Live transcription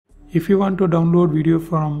If you want to download video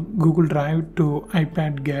from Google Drive to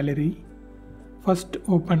iPad gallery, first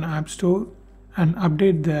open App Store and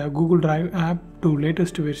update the Google Drive app to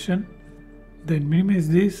latest version. Then minimize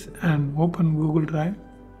this and open Google Drive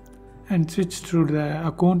and switch to the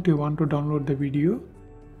account you want to download the video.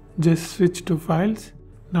 Just switch to files.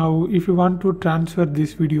 Now if you want to transfer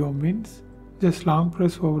this video means just long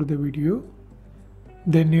press over the video.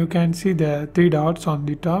 Then you can see the three dots on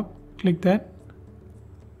the top. Click that.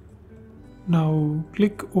 Now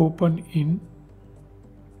click open in.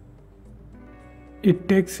 It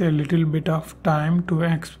takes a little bit of time to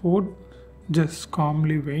export. Just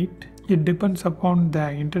calmly wait. It depends upon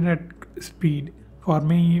the internet speed. For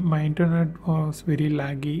me, my internet was very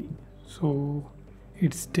laggy, so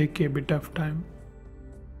it's take a bit of time.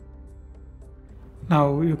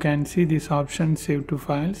 Now you can see this option save to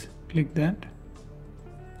files. Click that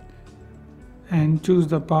and choose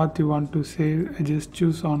the path you want to save. I just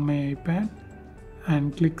choose on my iPad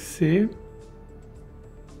and click save.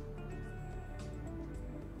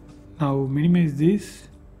 Now minimize this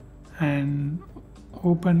and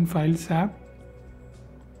open Files app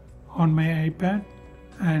on my iPad,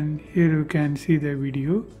 and here you can see the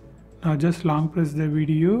video. Now just long press the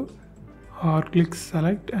video or click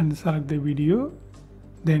select and select the video,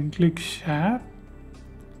 then click share,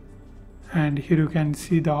 and here you can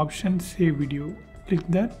see the option save video. Click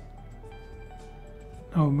that.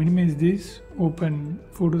 Now minimize this, open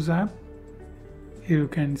Photos app. Here you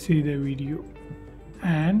can see the video.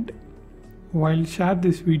 And while share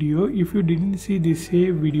this video, if you didn't see the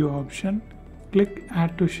save video option, click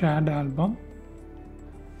add to shared album.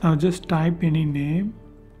 Now just type any name.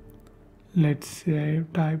 Let's say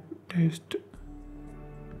type test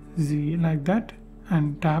Z like that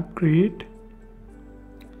and tap create,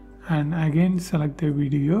 and again select the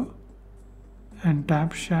video and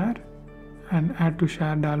tap share and add to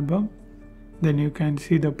shared album. Then you can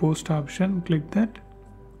see the post option. Click that.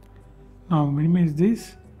 Now minimize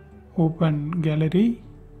this, open gallery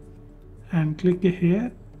and click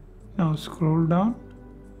here. Now scroll down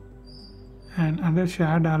and under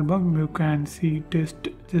shared album you can see test.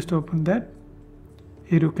 Just open that.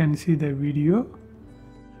 Here you can see the video.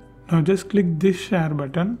 Now just click this share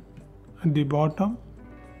button at the bottom.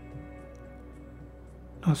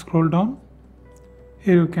 Now scroll down.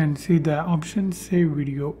 Here you can see the option save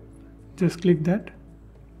video. Just click that.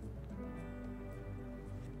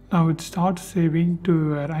 Now it starts saving to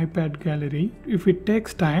your iPad gallery. If it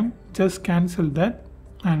takes time, just cancel that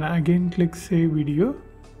and again click save video.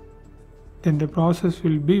 Then the process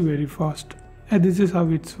will be very fast. And this is how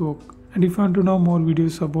it's work. And if you want to know more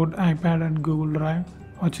videos about iPad and Google Drive,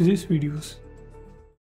 watch these videos.